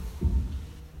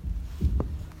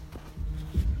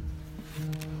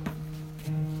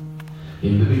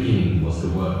In the beginning was the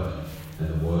Word, and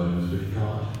the Word was with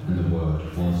God, and the Word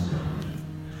was God.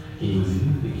 He was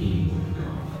in the beginning with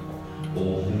God.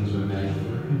 All things were made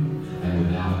through him, and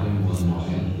without him was not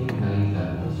anything made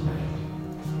that was made.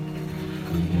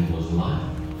 In him was life,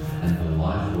 and the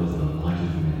life was the light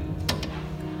of men.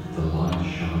 The light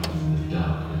shines in the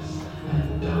darkness,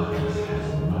 and the darkness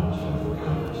has not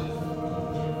overcome it.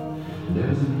 And there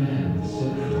was a man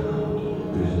sent from God,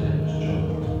 whose name was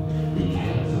John. He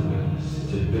came as a witness,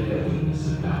 to bear witness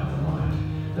about the light,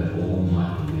 that all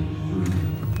might believe through him.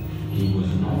 He was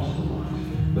not the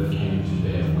light, but came to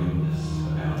bear witness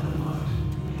about the light.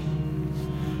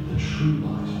 The true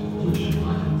light, which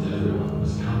enlightens everyone,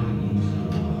 was coming into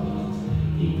the world.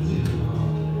 He was in the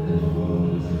world, and the world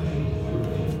was made through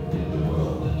him, yet the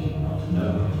world did not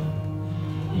know him.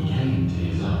 He came to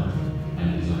his own, and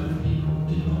his own people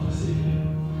did not receive him.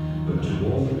 But to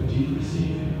all who did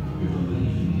receive him, who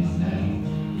believed in his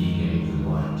name, he gave the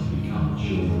right to become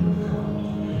children of God,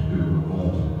 who were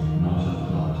born not of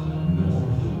blood, nor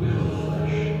of the will of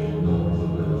flesh, nor of the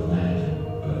will of man,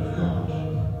 but of God.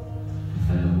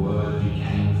 And the Word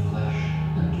became flesh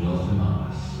and dwelt among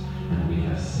us, and we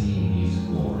have seen his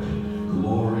glory,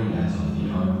 glory as of the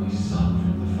only Son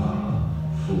from the Father,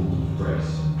 full of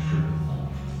grace and truth.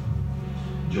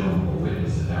 John bore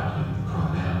witness about him and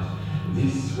cried out,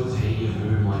 "This was he of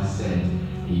whom I said,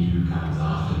 he who comes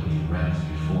after me ranks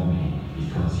before me,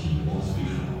 because he was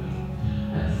before me."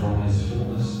 And from his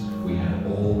fullness we have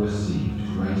all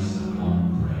received grace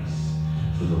upon grace.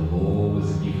 For the law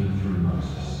was given through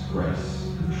Moses, grace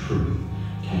and truth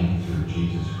came through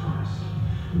Jesus Christ.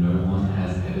 No one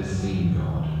has ever seen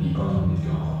God, the only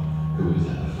God, who is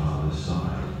at the Father's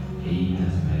side. He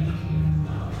has made him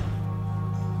known.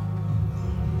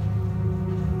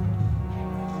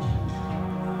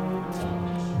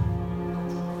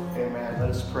 Amen. Let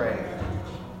us pray.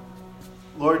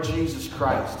 Lord Jesus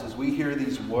Christ, as we hear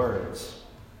these words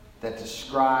that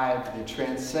describe the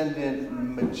transcendent,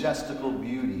 majestical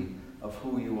beauty of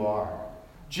who you are,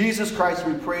 Jesus Christ,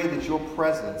 we pray that your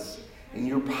presence and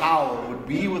your power would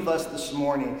be with us this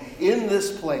morning in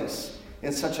this place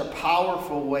in such a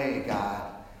powerful way, God,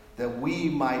 that we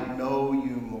might know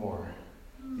you more.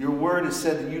 Your word has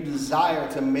said that you desire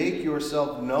to make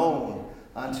yourself known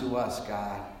unto us,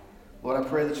 God. Lord, I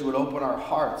pray that you would open our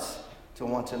hearts to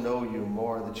want to know you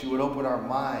more, that you would open our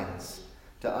minds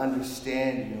to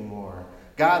understand you more.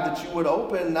 God, that you would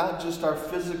open not just our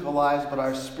physical eyes, but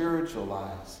our spiritual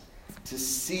eyes to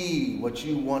see what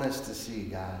you want us to see,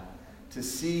 God, to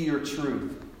see your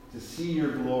truth, to see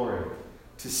your glory,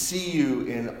 to see you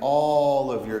in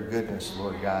all of your goodness,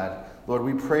 Lord God. Lord,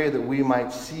 we pray that we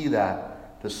might see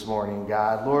that this morning,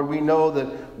 God. Lord, we know that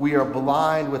we are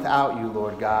blind without you,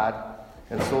 Lord God.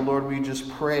 And so, Lord, we just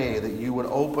pray that you would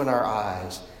open our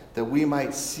eyes, that we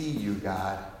might see you,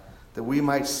 God, that we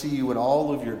might see you in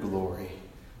all of your glory,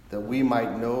 that we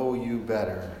might know you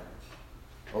better.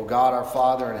 Oh God, our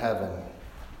Father in heaven,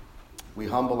 we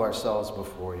humble ourselves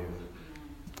before you,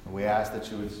 and we ask that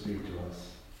you would speak to us.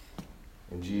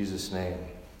 In Jesus' name,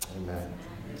 amen.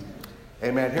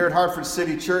 Amen. Here at Hartford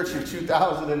City Church in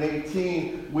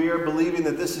 2018, we are believing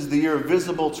that this is the year of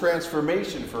visible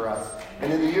transformation for us.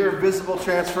 And in the year of visible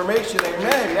transformation,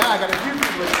 amen. Yeah, I got a few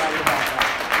people excited about that.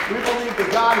 We believe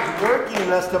that God is working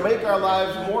in us to make our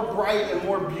lives more bright and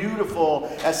more beautiful,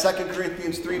 as 2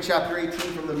 Corinthians 3, chapter 18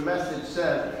 from the Message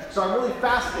says. So I'm really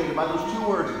fascinated by those two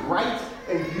words, bright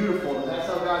and beautiful. And that's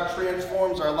how God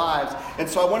transforms our lives. And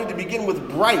so I wanted to begin with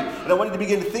bright. And I wanted to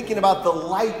begin thinking about the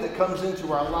light that comes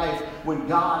into our life when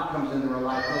God comes into our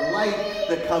life. The light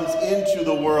that comes into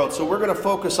the world. So we're going to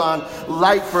focus on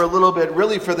light for a little bit.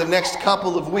 Really for the next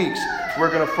couple of weeks,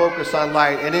 we're going to focus on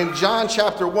light. And in John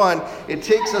chapter 1, it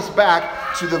takes us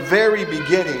back to the very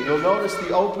beginning. You'll notice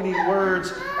the opening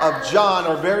words of John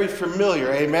are very familiar.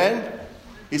 Amen?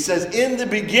 He says, "In the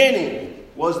beginning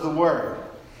was the Word."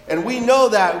 And we know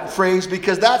that phrase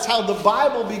because that's how the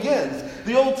Bible begins.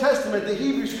 The Old Testament, the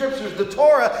Hebrew Scriptures, the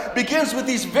Torah begins with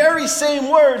these very same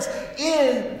words,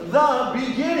 "in the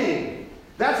beginning."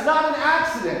 That's not an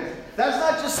accident. That's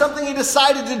not just something he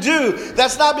decided to do.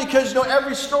 That's not because,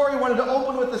 every story wanted to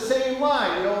open with the same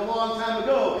line, a long time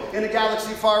ago in a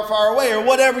galaxy far, far away, or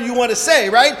whatever you want to say,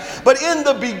 right? But in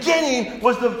the beginning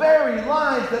was the very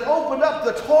lines that opened up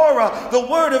the Torah, the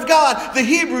Word of God, the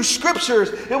Hebrew Scriptures.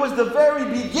 It was the very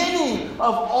beginning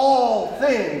of all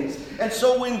things. And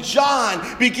so when John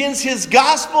begins his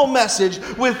gospel message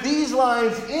with these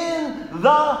lines, "in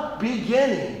the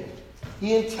beginning,"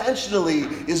 he intentionally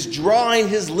is drawing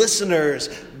his listeners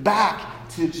back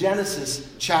to Genesis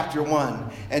chapter 1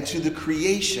 and to the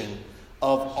creation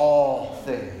of all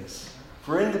things.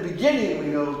 For in the beginning, we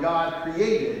know God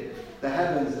created the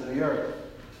heavens and the earth.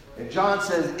 And John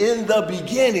says, in the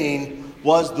beginning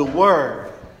was the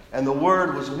Word. And the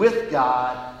Word was with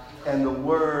God, and the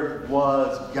Word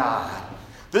was God.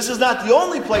 This is not the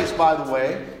only place, by the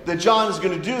way, that John is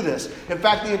going to do this. In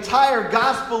fact, the entire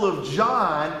Gospel of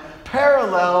John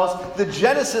parallels the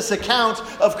Genesis account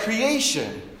of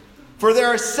creation. For there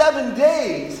are 7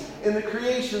 days in the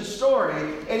creation story,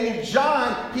 and in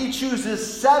John, he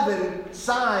chooses 7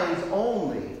 signs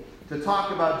only to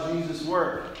talk about Jesus'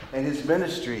 work and his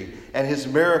ministry and his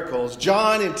miracles.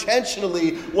 John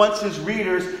intentionally wants his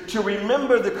readers to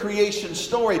remember the creation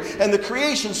story. And the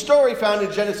creation story found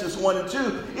in Genesis 1 and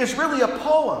 2 is really a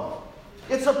poem.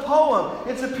 It's a poem.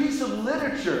 It's a piece of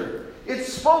literature.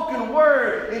 It's spoken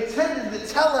word intended to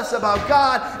tell us about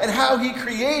God and how he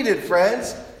created,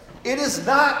 friends. It is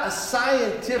not a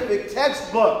scientific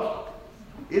textbook.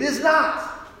 It is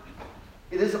not.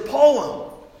 It is a poem.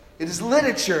 It is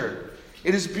literature.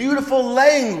 It is beautiful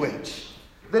language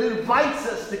that invites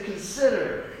us to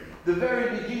consider the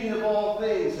very beginning of all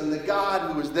things and the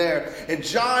God who was there. And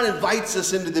John invites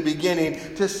us into the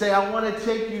beginning to say, I want to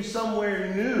take you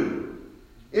somewhere new.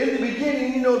 In the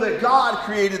beginning, you know that God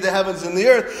created the heavens and the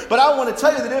earth. But I want to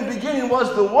tell you that in the beginning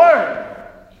was the Word.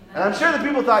 And I'm sure that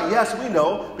people thought, yes, we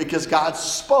know, because God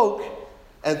spoke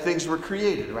and things were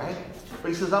created, right? But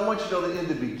he says, I want you to know that in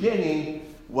the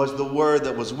beginning was the Word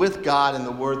that was with God, and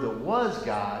the Word that was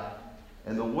God,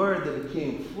 and the Word that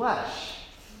became flesh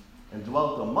and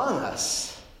dwelt among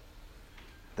us.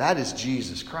 That is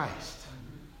Jesus Christ.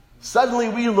 Suddenly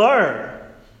we learn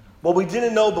what we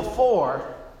didn't know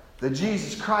before, that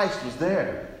Jesus Christ was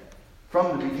there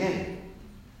from the beginning.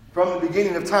 From the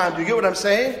beginning of time. Do you get what I'm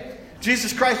saying?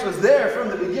 Jesus Christ was there from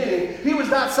the beginning. He was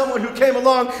not someone who came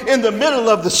along in the middle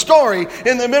of the story,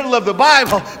 in the middle of the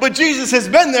Bible. But Jesus has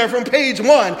been there from page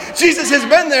 1. Jesus has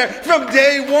been there from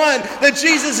day 1. That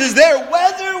Jesus is there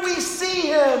whether we see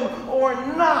him or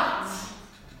not.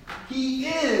 He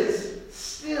is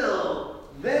still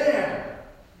there.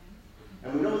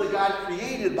 And we know that God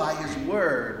created by his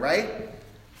word, right?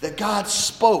 That God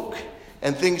spoke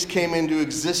and things came into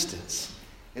existence.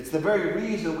 It's the very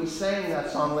reason we sang that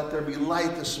song, Let There Be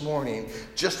Light, this morning.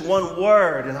 Just one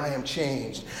word and I am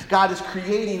changed. God is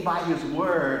creating by his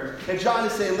word. And John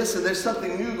is saying, listen, there's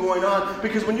something new going on.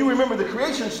 Because when you remember the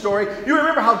creation story, you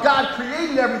remember how God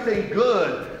created everything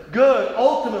good. Good,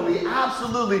 ultimately,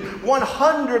 absolutely,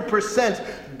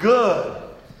 100% good.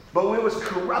 But when it was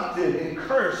corrupted and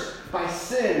cursed by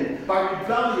sin, by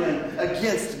rebellion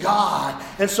against God.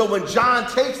 And so when John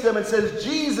takes them and says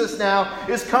Jesus now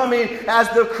is coming as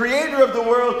the creator of the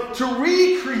world to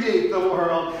recreate the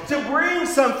world, to bring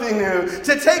something new,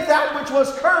 to take that which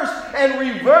was cursed and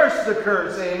reverse the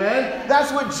curse, amen?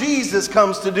 That's what Jesus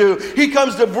comes to do. He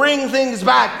comes to bring things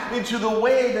back into the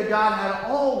way that God had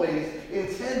always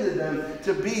intended them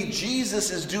to be.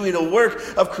 Jesus is doing a work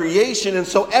of creation, and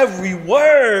so every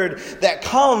word that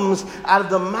comes out of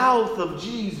the mouth of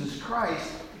Jesus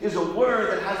Christ is a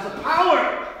word that has the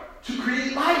power to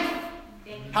create life,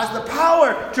 has the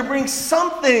power to bring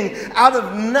something out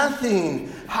of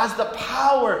nothing, has the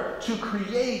power to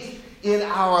create in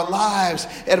our lives.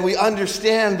 And we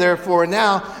understand, therefore,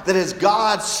 now that as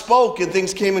God spoke and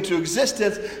things came into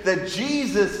existence, that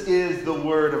Jesus is the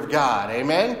Word of God.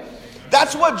 Amen?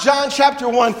 That's what John chapter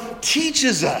 1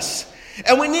 teaches us.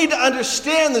 And we need to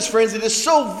understand this, friends. It is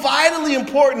so vitally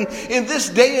important in this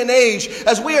day and age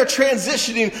as we are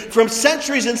transitioning from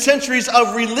centuries and centuries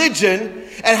of religion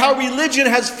and how religion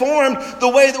has formed the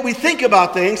way that we think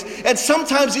about things. And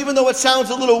sometimes, even though it sounds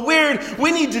a little weird,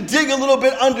 we need to dig a little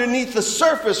bit underneath the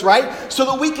surface, right? So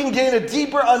that we can gain a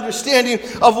deeper understanding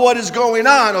of what is going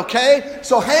on, okay?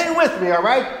 So hang with me, all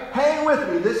right? Hang with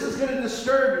me. This is going to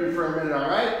disturb you for a minute, all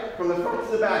right? From the front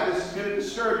to the back, this is going to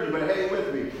disturb you, but hang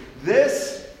with me.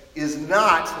 This is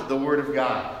not the Word of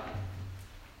God.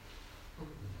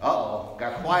 Uh-oh,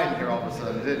 got quiet in here all of a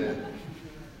sudden, didn't it?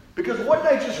 Because what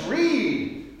did I just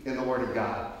read in the Word of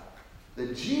God?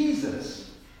 That Jesus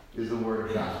is the Word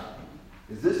of God.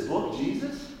 Is this book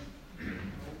Jesus?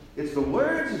 It's the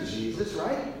words of Jesus,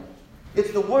 right?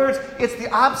 It's the words, it's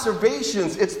the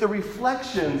observations, it's the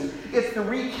reflections, it's the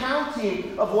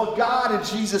recounting of what God and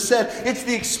Jesus said. It's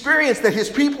the experience that his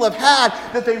people have had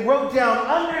that they wrote down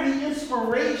under the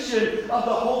inspiration of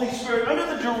the Holy Spirit, under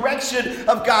the direction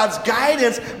of God's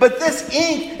guidance. But this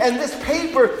ink and this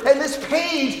paper and this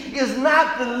page is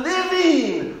not the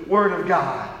living Word of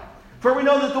God. For we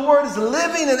know that the Word is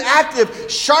living and active,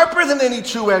 sharper than any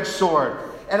two-edged sword.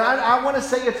 And I want to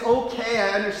say it's okay.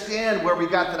 I understand where we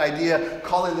got that idea,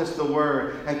 calling this the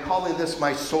Word and calling this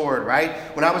my sword, right?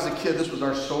 When I was a kid, this was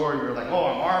our sword. We were like, oh,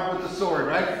 I'm armed with the sword,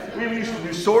 right? We used to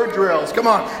do sword drills. Come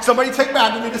on, somebody take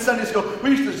back with me to Sunday school.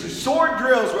 We used to do sword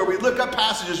drills where we look up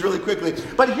passages really quickly.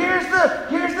 But here's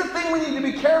the thing we need to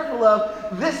be careful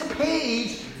of. This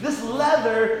page, this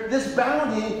leather, this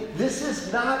bounding, this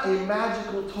is not a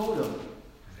magical totem.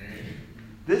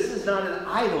 This is not an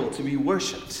idol to be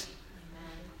worshipped.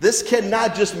 This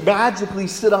cannot just magically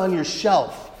sit on your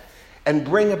shelf and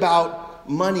bring about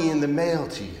money in the mail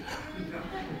to you.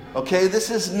 Okay, this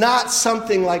is not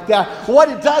something like that. What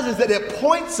it does is that it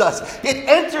points us, it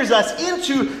enters us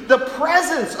into the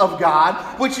presence of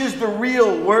God, which is the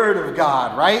real Word of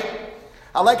God, right?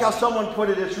 I like how someone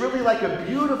put it, it's really like a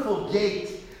beautiful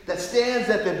gate that stands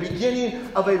at the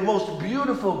beginning of a most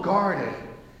beautiful garden.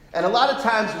 And a lot of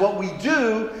times what we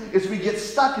do is we get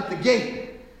stuck at the gate.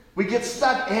 We get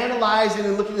stuck analyzing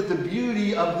and looking at the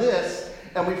beauty of this,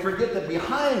 and we forget that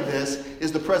behind this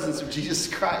is the presence of Jesus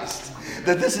Christ.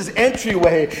 That this is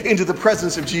entryway into the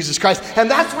presence of Jesus Christ. And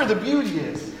that's where the beauty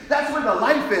is. That's where the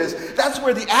life is. That's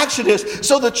where the action is.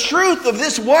 So the truth of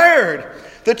this word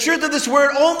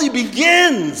only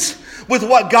begins with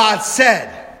what God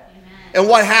said and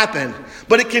what happened.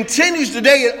 But it continues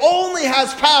today. It only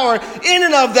has power in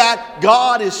and of that.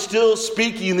 God is still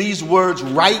speaking these words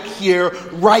right here,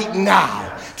 right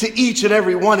now, to each and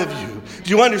every one of you. Do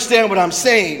you understand what I'm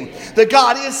saying? That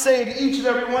God is saying to each and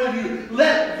every one of you,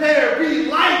 let there be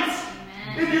light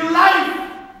in your life.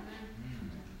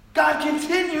 God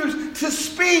continues to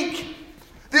speak.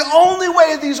 The only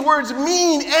way these words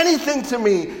mean anything to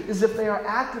me is if they are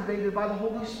activated by the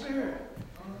Holy Spirit.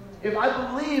 If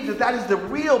I believe that that is the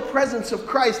real presence of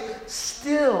Christ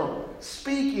still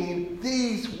speaking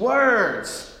these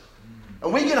words.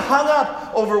 And we get hung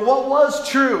up over what was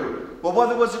true. Well,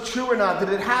 whether was it true or not? Did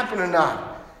it happen or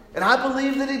not? And I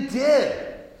believe that it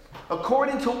did,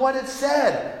 according to what it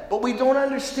said. But we don't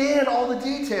understand all the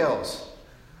details.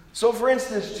 So, for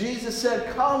instance, Jesus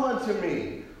said, come unto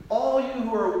me, all you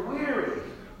who are weary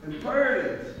and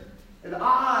burdened, and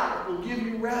I will give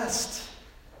you rest.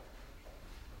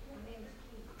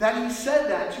 That he said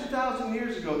that 2,000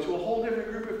 years ago to a whole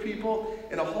different group of people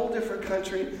in a whole different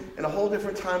country in a whole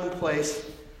different time and place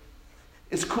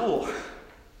is cool.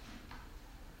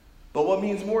 But what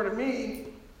means more to me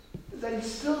is that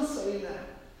he's still saying that.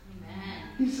 Amen.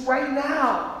 He's right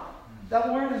now.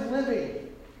 That word is living.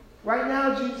 Right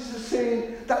now Jesus is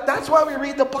saying, that's why we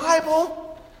read the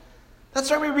Bible.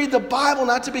 That's why we read the Bible,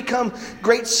 not to become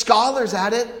great scholars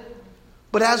at it.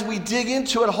 But as we dig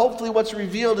into it, hopefully what's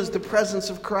revealed is the presence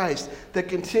of Christ that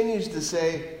continues to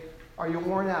say, are you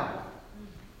worn out?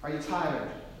 Are you tired?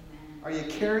 Are you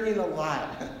carrying a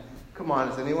lot? Come on,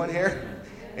 is anyone here?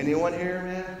 Anyone here,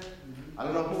 man? I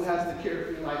don't know who has the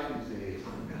carefree life these days.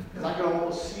 Because I can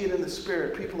almost see it in the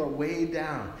spirit. People are weighed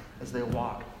down as they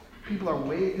walk. People are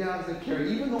weighed down as they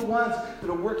carry. Even the ones that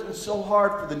are working so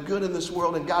hard for the good in this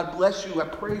world. And God bless you. I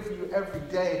pray for you every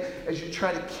day as you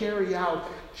try to carry out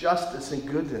justice and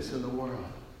goodness in the world.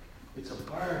 It's a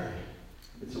burden.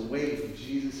 It's a weight. And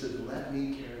Jesus said, let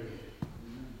me carry it.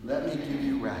 Let me give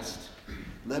you rest.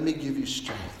 Let me give you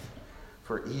strength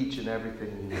for each and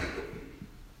everything you need.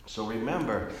 So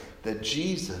remember that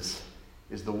Jesus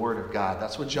is the Word of God.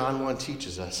 That's what John 1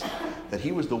 teaches us. That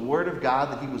he was the Word of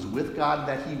God, that he was with God,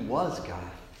 that he was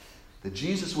God. That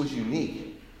Jesus was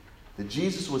unique. That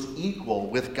Jesus was equal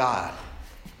with God.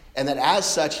 And that as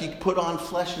such, he put on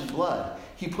flesh and blood.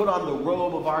 He put on the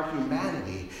robe of our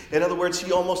humanity. In other words,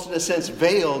 he almost, in a sense,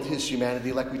 veiled his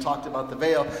humanity, like we talked about the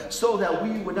veil, so that we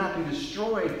would not be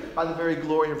destroyed by the very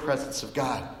glory and presence of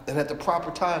God. And at the proper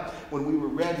time, when we were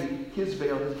ready, his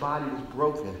veil, his body was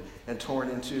broken and torn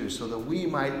in two, so that we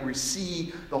might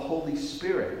receive the Holy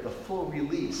Spirit, the full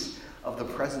release of the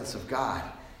presence of God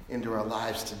into our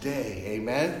lives today.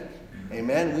 Amen?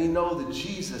 Amen. We know that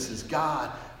Jesus is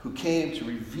God who came to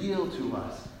reveal to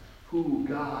us who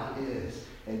God is.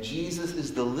 And Jesus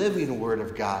is the living Word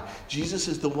of God. Jesus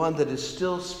is the one that is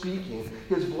still speaking.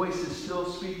 His voice is still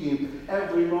speaking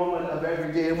every moment of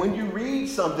every day. And when you read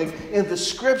something in the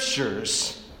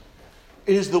Scriptures,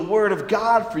 it is the Word of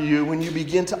God for you when you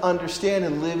begin to understand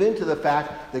and live into the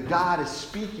fact that God is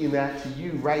speaking that to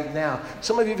you right now.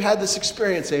 Some of you have had this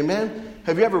experience, amen?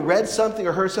 Have you ever read something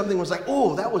or heard something and was like,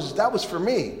 oh, that was for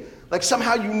me? Like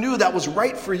somehow you knew that was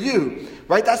right for you,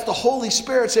 right? That's the Holy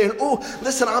Spirit saying, oh,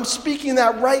 listen, I'm speaking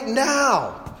that right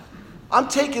now. I'm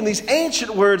taking these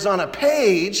ancient words on a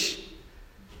page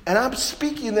and I'm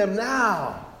speaking them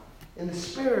now in the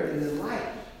Spirit and in life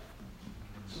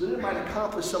so that it might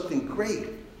accomplish something great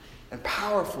and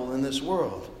powerful in this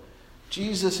world.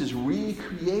 Jesus is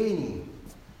recreating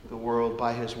the world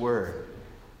by his word,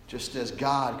 just as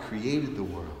God created the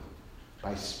world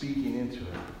by speaking into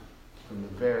it from the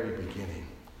very beginning.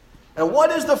 And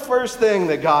what is the first thing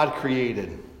that God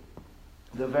created?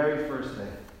 The very first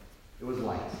thing. It was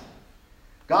light.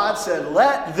 God said,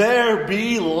 "Let there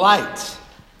be light."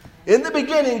 In the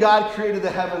beginning, God created the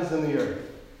heavens and the earth.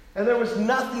 And there was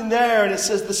nothing there. And it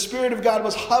says the Spirit of God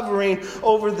was hovering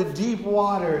over the deep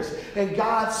waters. And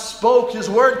God spoke. His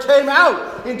word came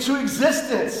out into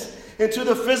existence, into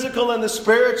the physical and the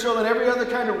spiritual and every other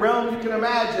kind of realm you can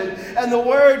imagine. And the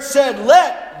word said,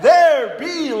 "Let there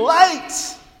be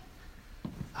light."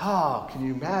 Oh, can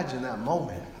you imagine that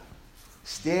moment?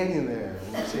 Standing there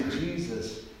when you say,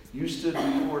 "Jesus, you stood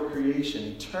before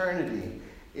creation, eternity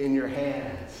in your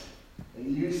hands.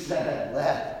 And you said,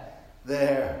 'Let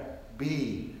there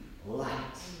be light.'"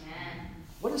 Amen.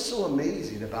 What is so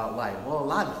amazing about light? Well, a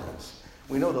lot of things.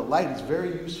 We know that light is very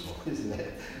useful, isn't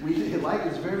it? Light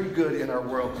is very good in our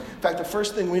world. In fact, the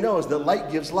first thing we know is that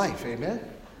light gives life. Amen?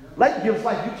 Light gives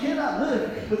life. You cannot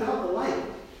live without the light.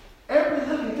 Every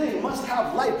living thing must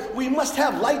have light. We must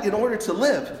have light in order to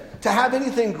live. To have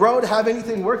anything grow, to have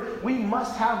anything work, we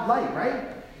must have light, right?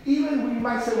 Even we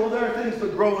might say, well, there are things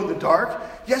that grow in the dark.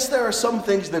 Yes, there are some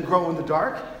things that grow in the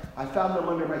dark. I found them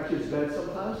under my kids' bed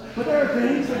sometimes. But there are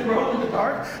things that grow in the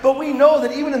dark. But we know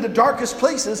that even in the darkest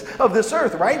places of this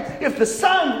earth, right? If the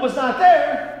sun was not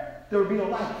there, there would be no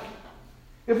light.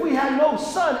 If we had no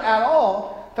sun at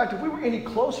all, in fact, if we were any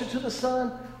closer to the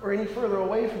sun or any further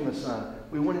away from the sun,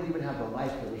 we wouldn't even have the light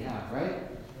that we have, right?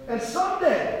 And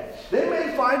someday, they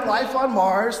may find life on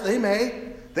Mars. They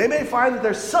may find that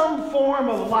there's some form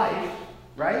of life,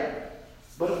 right?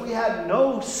 But if we had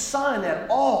no sun at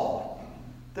all,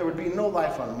 there would be no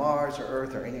life on Mars or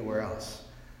Earth or anywhere else.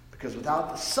 Because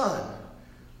without the sun,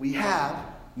 we have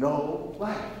no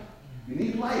life. You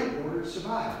need light in order to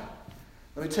survive.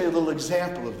 Let me tell you a little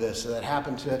example of this that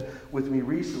happened with me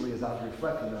recently as I was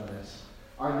reflecting on this.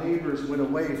 Our neighbors went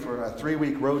away for a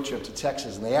 3-week road trip to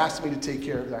Texas, and they asked me to take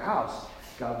care of their house.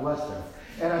 God bless them.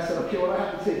 And I said, okay, well, I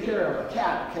have to take care of a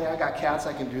cat. Okay, I got cats,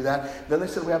 I can do that. Then they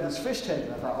said, we have this fish tank.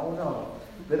 And I thought, oh, no.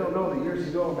 They don't know that years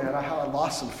ago, man, I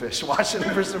lost some fish watching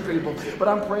for some people. But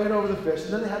I'm praying over the fish.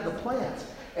 And then they had the plants.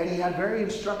 And he had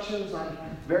various instructions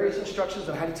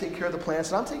on how to take care of the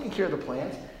plants. And I'm taking care of the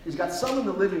plants. He's got some in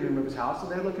the living room of his house,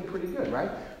 and they're looking pretty good,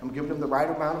 right? I'm giving him the right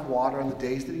amount of water on the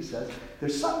days that he says.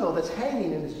 There's some, though, that's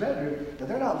hanging in his bedroom, and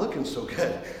they're not looking so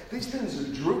good. These things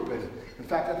are drooping. In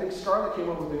fact, I think Scarlett came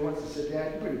over with me once and said,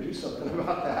 Dad, you better do something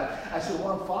about that. I said,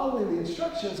 well, I'm following the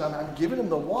instructions. I'm giving him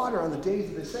the water on the days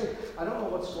that they say. I don't know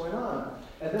what's going on.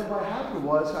 And then what happened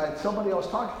was, somebody I was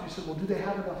talking to said, well, do they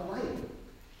have enough light?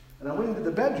 And I went into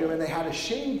the bedroom, and they had a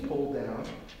shade pulled down.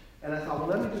 And I thought, well,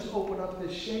 let me just open up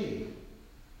this shade.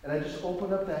 And I just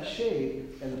opened up that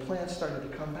shade, and the plants started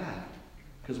to come back.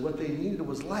 Because what they needed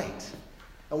was light.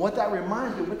 And what that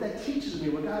reminds me, what that teaches me,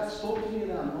 what God spoke to me in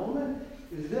that moment,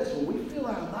 is this. When we feel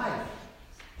our life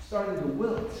starting to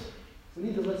wilt, we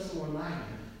need to let some more light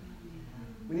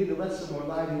in. We need to let some more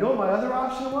light in. You know what my other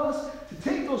option was? To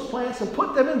take those plants and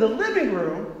put them in the living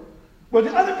room where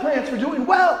the other plants were doing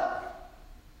well.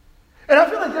 And I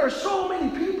feel like there are so many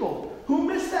people who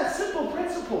miss that simple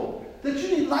principle that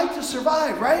you need light to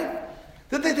survive, right?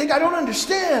 That they think, I don't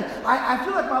understand. I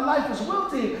feel like my life is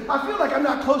wilting. I feel like I'm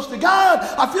not close to God.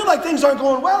 I feel like things aren't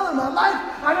going well in my life.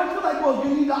 I don't feel like, well,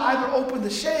 you need to either open the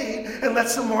shade and let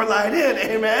some more light in,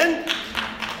 amen?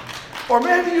 Or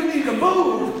maybe you need to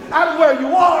move out of where you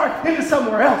are into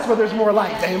somewhere else where there's more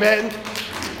light, amen?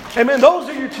 Amen, those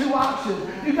are your two options.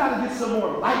 You got to get some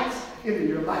more light into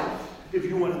your life if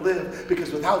you want to live,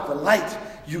 because without the light,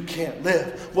 you can't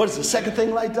live. What is the second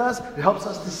thing light does? It helps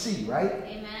us to see, right?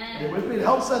 Amen. It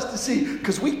helps us to see,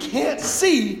 because we can't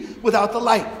see without the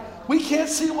light. We can't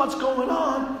see what's going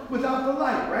on without the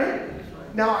light,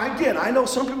 right? Now, again, I know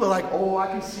some people are like, oh, I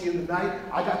can see in the night.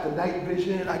 I got the night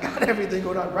vision. I got everything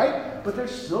going on, right? But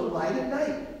there's still light at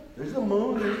night. There's the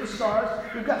moon, there's the stars.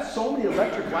 We've got so many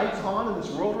electric lights on in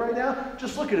this world right now.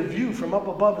 Just look at a view from up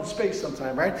above in space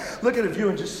sometime, right? Look at a view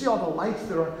and just see all the lights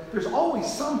that are. There's always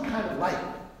some kind of light.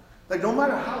 Like no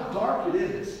matter how dark it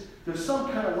is, there's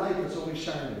some kind of light that's always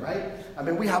shining, right? I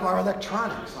mean, we have our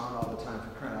electronics on all the time for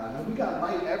crying out loud. I mean, we got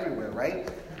light everywhere,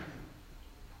 right?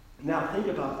 Now think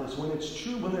about this. When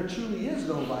there truly is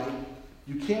no light,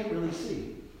 you can't really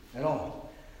see at all.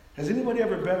 Has anybody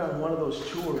ever been on one of those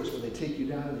tours where they take you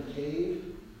down in a cave,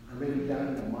 or maybe down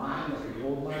in a mine, like a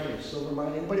gold mine or a silver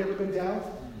mine? Anybody ever been down?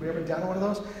 Have you ever been down on one of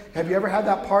those? Have you ever had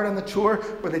that part on the tour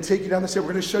where they take you down and say,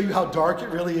 we're going to show you how dark it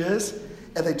really is?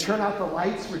 and they turn out the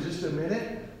lights for just a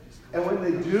minute. And when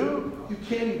they do, you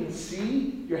can't even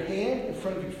see your hand in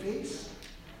front of your face.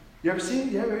 You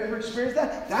ever experienced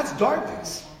that? That's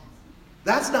darkness.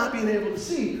 That's not being able to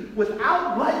see.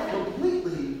 Without light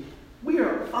completely, we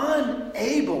are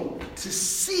unable to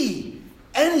see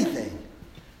anything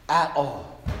at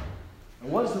all.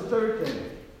 And what is the third thing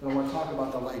that I want to talk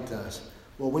about the light does?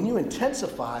 Well, when you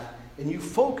intensify and you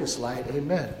focus light,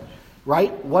 amen,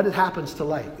 right? What happens to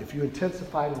light? If you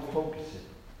intensify and focus it,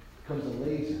 it becomes a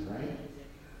laser,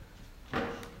 right?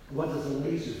 What does a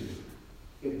laser do?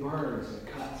 It burns, it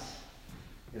cuts.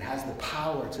 It has the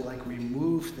power to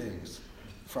remove things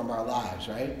from our lives,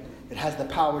 right? It has the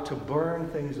power to burn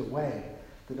things away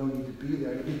that don't need to be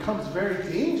there. It becomes very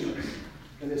dangerous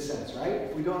in this sense, right?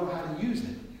 If we don't know how to use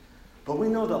it. But we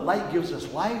know that light gives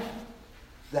us life,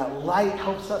 that light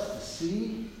helps us to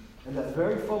see, and that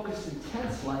very focused,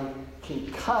 intense light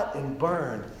can cut and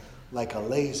burn like a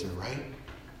laser, right?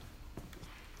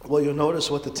 Well, you'll notice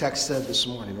what the text said this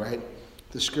morning, right?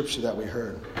 The scripture that we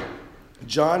heard.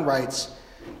 John writes,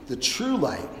 the true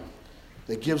light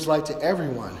that gives light to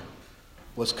everyone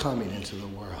was coming into the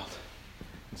world.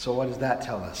 And so what does that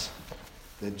tell us?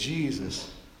 That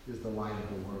Jesus is the light of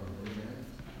the world. Amen?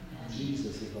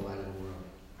 Jesus is the light of the world.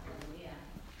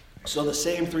 So the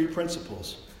same three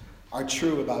principles are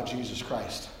true about Jesus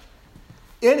Christ.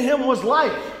 In him was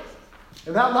life,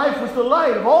 and that life was the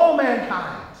light of all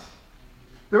mankind.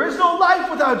 There is no life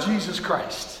without Jesus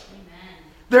Christ. Amen.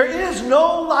 There is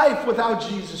no life without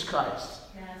Jesus Christ.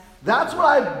 That's what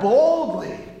I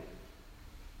boldly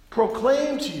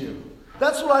proclaim to you.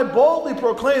 That's what I boldly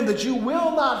proclaim, that you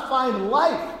will not find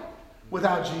life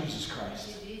without Jesus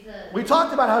Christ. We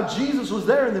talked about how Jesus was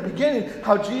there in the beginning,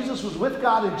 how Jesus was with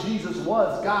God and Jesus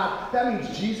was God. That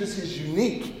means Jesus is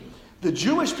unique. The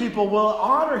Jewish people will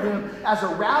honor him as a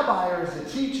rabbi or as a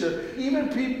teacher. Even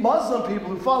Muslim people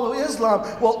who follow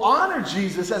Islam will honor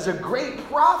Jesus as a great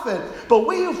prophet. But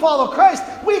we who follow Christ,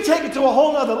 we take it to a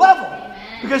whole other level.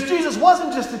 Because Jesus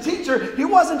wasn't just a teacher. He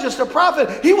wasn't just a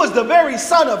prophet. He was the very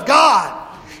Son of God.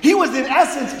 He was in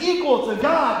essence equal to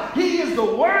God. He is the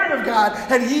Word of God,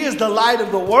 and he is the light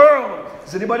of the world.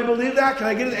 Does anybody believe that? Can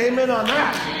I get an amen on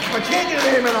that? If I can't get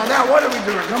an amen on that, what are we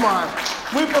doing? Come on.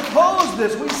 We propose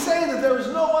this. We say that there is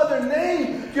no other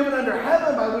name given under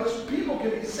heaven by which people can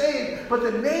be saved but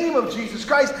the name of Jesus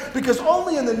Christ, because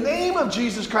only in the name of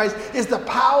Jesus Christ is the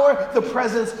power, the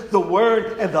presence, the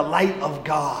Word, and the light of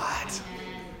God.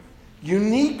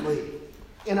 Uniquely,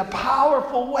 in a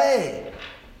powerful way.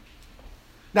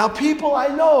 Now, people I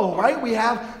know, right? We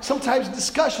have sometimes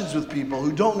discussions with people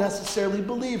who don't necessarily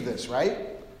believe this, right?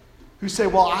 Who say,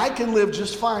 well, I can live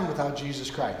just fine without Jesus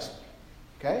Christ.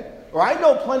 Okay? Or I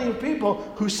know plenty of people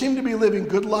who seem to be living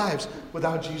good lives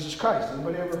without Jesus Christ.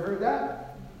 Anybody ever heard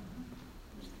that?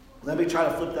 Let me try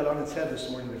to flip that on its head this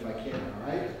morning if I can, all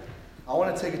right? I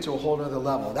want to take it to a whole other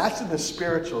level. That's in the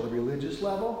spiritual, the religious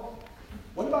level.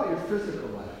 What about your physical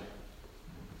life?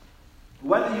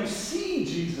 Whether you see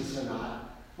Jesus or not,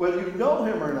 whether you know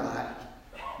him or not,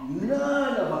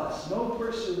 none of us, no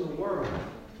person in the world,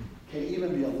 can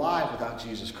even be alive without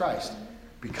Jesus Christ.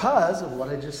 Because of what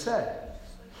I just said.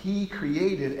 He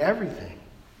created everything.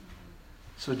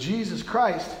 So Jesus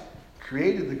Christ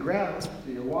created the ground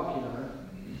that you're walking on.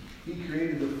 He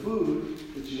created the food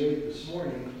that you ate this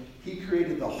morning. He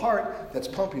created the heart that's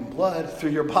pumping blood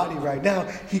through your body right now.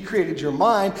 He created your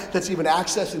mind that's even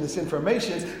accessing this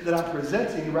information that I'm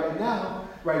presenting right now.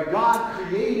 Right? God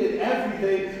created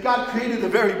everything. God created the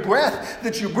very breath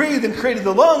that you breathe and created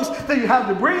the lungs that you have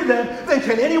to breathe in. Then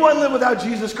can anyone live without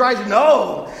Jesus Christ?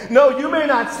 No. No, you may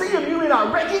not see him. You may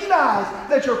not recognize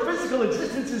that your physical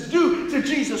existence is due to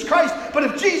Jesus Christ. But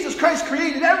if Jesus Christ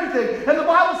created everything, and the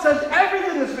Bible says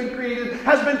everything that's been created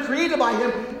has been created by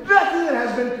him, nothing that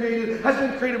has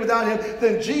been created without him,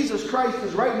 then Jesus Christ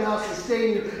is right now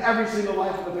sustaining every single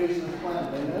life on the face of the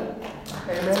planet. Amen?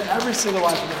 Amen. Every single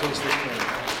life on the face of the planet.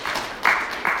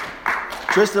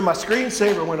 Tristan, my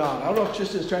screensaver went on. I don't know if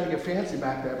Tristan's trying to get fancy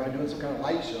back there by doing some kind of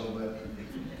light show, but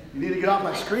you need to get off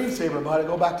my screensaver, buddy.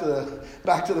 Go back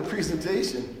to the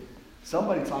presentation.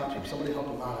 Somebody talk to him. Somebody help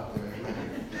him out up there.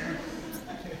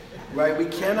 Right? We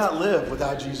cannot live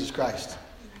without Jesus Christ.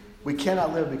 We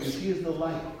cannot live because he is the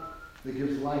light that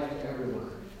gives life to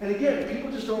everyone. And again, people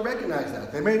just don't recognize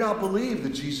that. They may not believe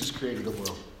that Jesus created the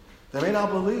world. They may not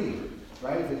believe,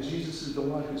 right, that Jesus is the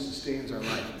one who sustains our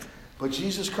life. But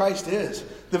Jesus Christ is.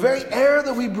 The very air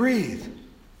that we breathe,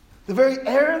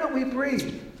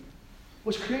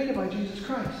 was created by Jesus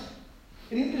Christ.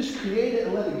 And he didn't just create it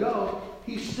and let it go.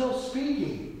 He's still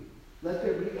speaking. Let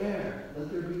there be air.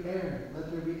 Let there be air.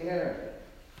 Let there be air.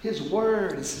 His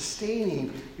word is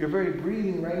sustaining your very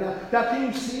breathing right now. Now, can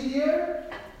you see the air?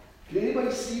 Can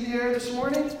anybody see the air this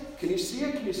morning? Can you see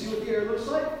it? Can you see what the air looks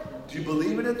like? Do you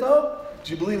believe in it, though?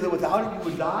 Do you believe that without it you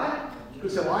would die? You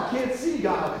say, well, I can't see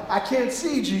God. I can't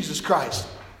see Jesus Christ.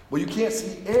 Well, you can't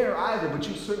see air either, but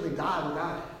you certainly die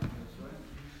without it.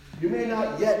 You may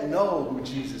not yet know who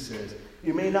Jesus is.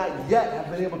 You may not yet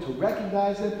have been able to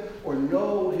recognize him or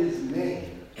know his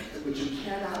name. But you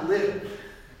cannot live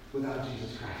without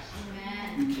Jesus Christ.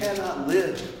 Amen. You cannot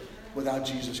live without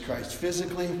Jesus Christ,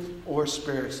 physically or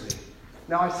spiritually.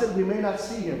 Now, I said we may not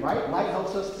see him, right? Light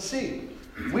helps us to see.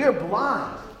 We are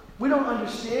blind. We don't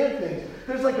understand things.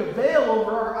 There's like a veil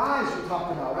over our eyes we're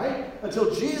talking about, right?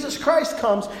 Until Jesus Christ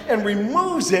comes and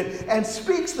removes it and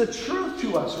speaks the truth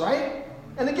to us, right?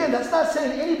 And again, that's not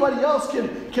saying anybody else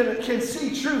can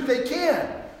see truth. They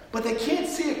can. But they can't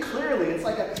see it clearly. It's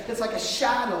like a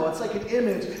shadow. It's like an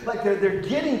image. Like they're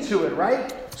getting to it,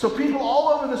 right? So people all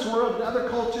over this world, in other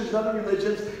cultures, and other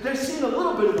religions, they're seeing a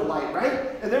little bit of the light,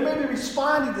 right? And they're maybe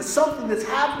responding to something that's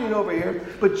happening over here.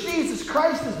 But Jesus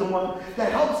Christ is the one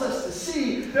that helps us to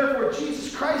see. Therefore,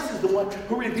 Jesus Christ is the one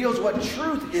who reveals what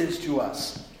truth is to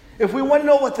us. If we want to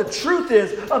know what the truth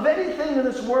is of anything in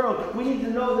this world, we need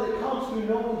to know that it comes through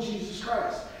knowing Jesus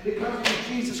Christ. It comes from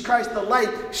Jesus Christ, the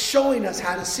light, showing us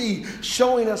how to see,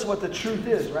 showing us what the truth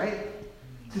is, right?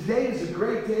 Today is a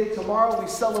great day. Tomorrow we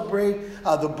celebrate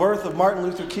the birth of Martin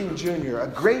Luther King Jr., a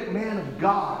great man of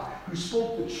God who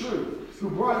spoke the truth, who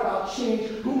brought about change,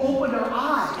 who opened our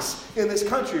eyes in this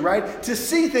country, right? To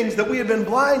see things that we had been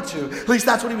blind to. At least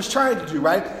that's what he was trying to do,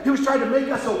 right? He was trying to make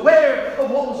us aware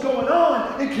of what was going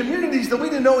on in communities that we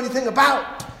didn't know anything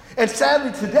about. And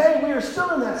sadly, today, we are still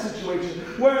in that situation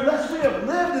where unless we have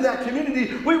lived in that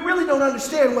community, we really don't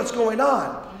understand what's going on.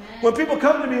 Amen. When people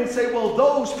come to me and say, well,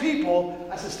 those people,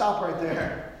 I say, stop right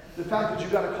there. The fact that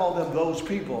you've got to call them those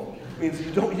people means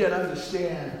you don't yet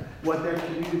understand what their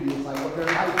community is like, what their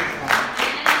life is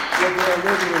like, what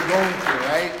they're living and going through,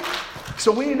 right?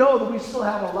 So we know that we still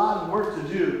have a lot of work to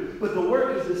do, but the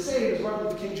work is the same as Martin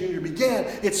Luther King Jr. began.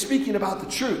 It's speaking about the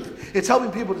truth. It's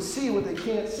helping people to see what they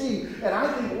can't see. And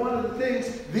I think one of the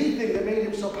thing that made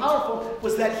him so powerful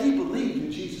was that he believed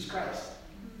in Jesus Christ.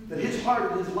 That his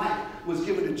heart and his life was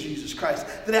given to Jesus Christ.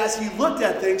 That as he looked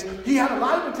at things, he had a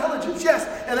lot of intelligence, yes,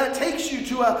 and that takes you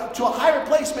to a higher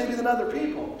place maybe than other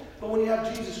people. But when you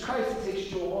have Jesus Christ, it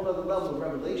takes you to a whole other level of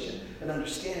revelation and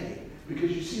understanding.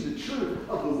 Because you see the truth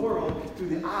of the world through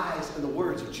the eyes and the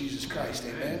words of Jesus Christ.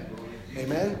 Amen?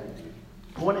 Amen?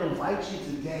 I want to invite you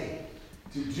today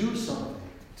to do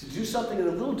something in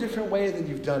a little different way than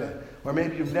you've done it. Or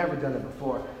maybe you've never done it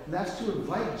before. And that's to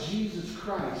invite Jesus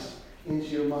Christ into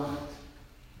your mind.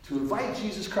 To invite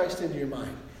Jesus Christ into your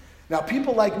mind. Now,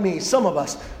 people like me, some of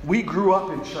us, we grew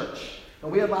up in church.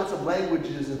 And we had lots of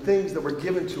languages and things that were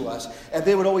given to us. And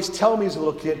they would always tell me as a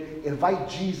little kid, invite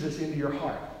Jesus into your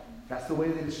heart. That's the way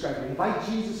they describe it. Invite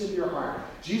Jesus into your heart.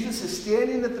 Jesus is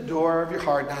standing at the door of your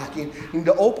heart knocking. You need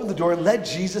to open the door and let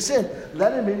Jesus in.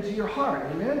 Let him into your heart.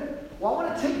 Amen? Well, I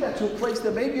want to take that to a place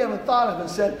that maybe you haven't thought of and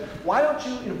said, why don't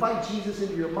you invite Jesus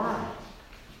into your mind?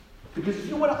 Because if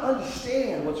you want to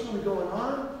understand what's really going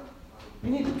on, you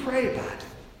need to pray about it.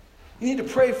 You need to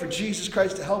pray for Jesus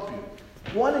Christ to help you.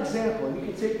 One example, and you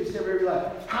can take this every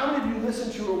life. How many of you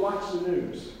listen to or watch the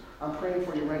news? I'm praying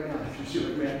for you right now if you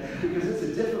do it, man. Because it's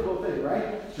a difficult thing,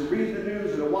 right? To read the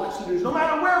news or to watch the news, no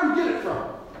matter where we get it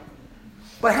from.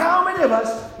 But how many of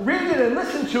us read it and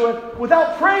listen to it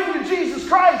without praying to Jesus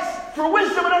Christ for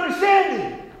wisdom and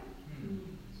understanding?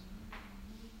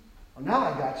 Well, now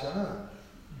I got you, huh?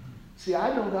 See,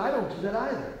 I know that I don't do that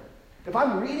either. If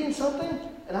I'm reading something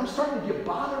and I'm starting to get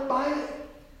bothered by it,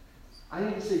 I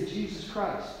need to say, Jesus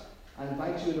Christ, I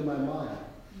invite you into my mind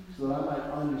so that I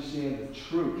might understand the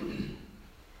truth.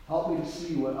 Help me to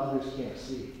see what others can't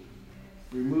see.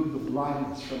 Remove the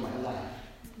blindness from my life.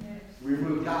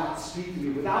 Remove God, speak to me.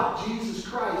 Without Jesus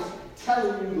Christ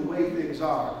telling you the way things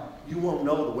are, you won't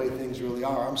know the way things really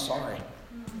are. I'm sorry.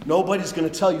 Nobody's going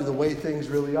to tell you the way things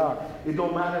really are. It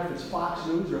don't matter if it's Fox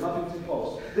News or Huffington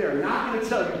Post. They're not going to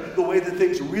tell you the way that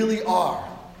things really are.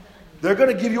 They're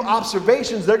going to give you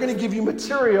observations. They're going to give you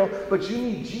material. But you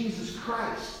need Jesus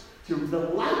Christ, the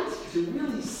light, to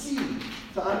really see,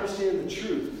 to understand the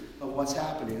truth of what's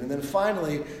happening. And then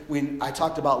finally, I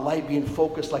talked about light being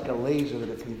focused like a laser that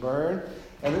it can burn.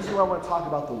 And this is where I want to talk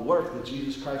about the work that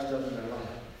Jesus Christ does in our life.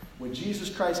 When Jesus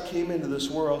Christ came into this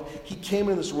world, he came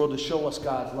into this world to show us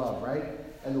God's love, right?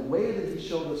 And the way that he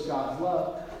showed us God's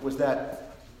love was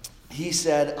that he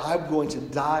said, I'm going to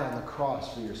die on the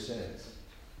cross for your sins.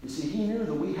 You see, he knew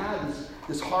that we had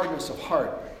this hardness of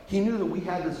heart. He knew that we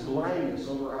had this blindness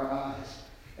over our eyes.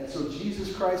 And so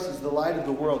Jesus Christ, as the light of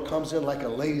the world, comes in like a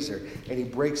laser, and he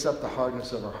breaks up the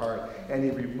hardness of our heart, and he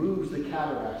removes the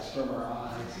cataracts from our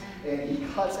eyes, and he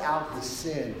cuts out the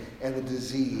sin and the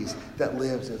disease that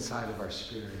lives inside of our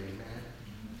spirit. Amen.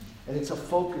 And it's a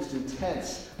focused,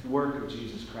 intense work of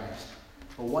Jesus Christ.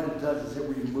 But what it does is it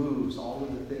removes all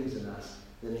of the things in us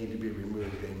that need to be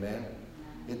removed. Amen.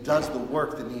 It does the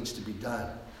work that needs to be done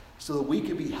so that we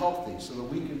can be healthy, so that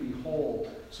we can be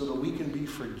whole, so that we can be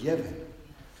forgiven,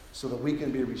 so that we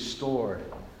can be restored,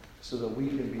 so that we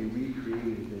can be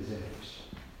recreated in his image.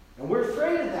 And we're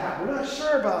afraid of that. We're not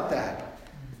sure about that.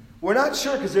 We're not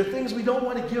sure because there are things we don't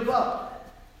want to give up.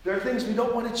 There are things we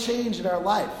don't want to change in our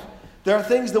life. There are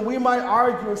things that we might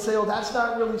argue and say, oh, that's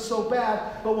not really so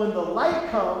bad. But when the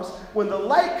light comes,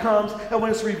 and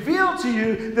when it's revealed to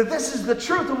you that this is the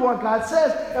truth of what God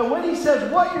says, and when he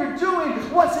says what you're doing,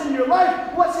 what's in your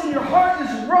life, what's in your heart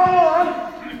is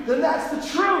wrong, then that's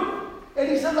the truth. And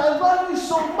he says, I love you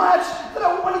so much that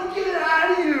I want to get it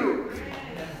out of you.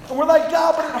 And we're like,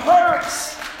 God, but it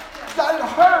hurts. God, it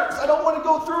hurts. I don't want to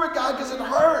go through it, God, because it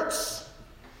hurts.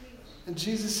 And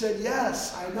Jesus said,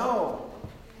 yes, I know.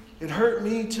 It hurt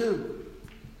me too.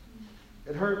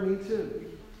 It hurt me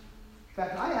too. In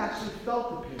fact, I actually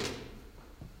felt the pain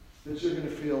that you're going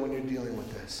to feel when you're dealing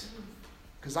with this.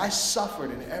 Because I suffered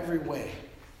in every way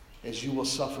as you will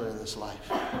suffer in this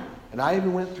life. And I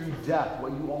even went through death,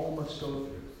 what you all must go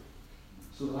through,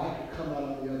 so that I could come out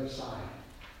on the other side,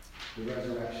 the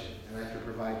resurrection, and I could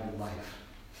provide you life,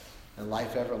 and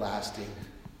life everlasting,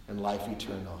 and life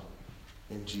eternal,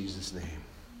 in Jesus' name.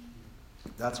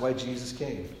 That's why Jesus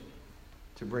came,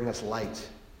 to bring us light,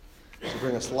 to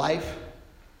bring us life,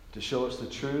 to show us the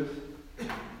truth,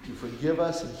 to forgive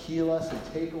us and heal us and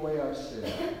take away our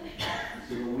sin,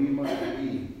 so that we might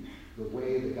be the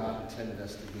way that God intended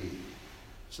us to be,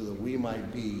 so that we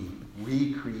might be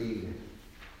recreated,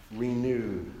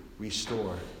 renewed,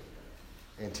 restored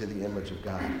into the image of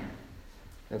God.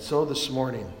 And so this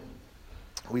morning,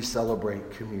 we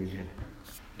celebrate communion,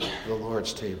 the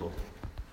Lord's table.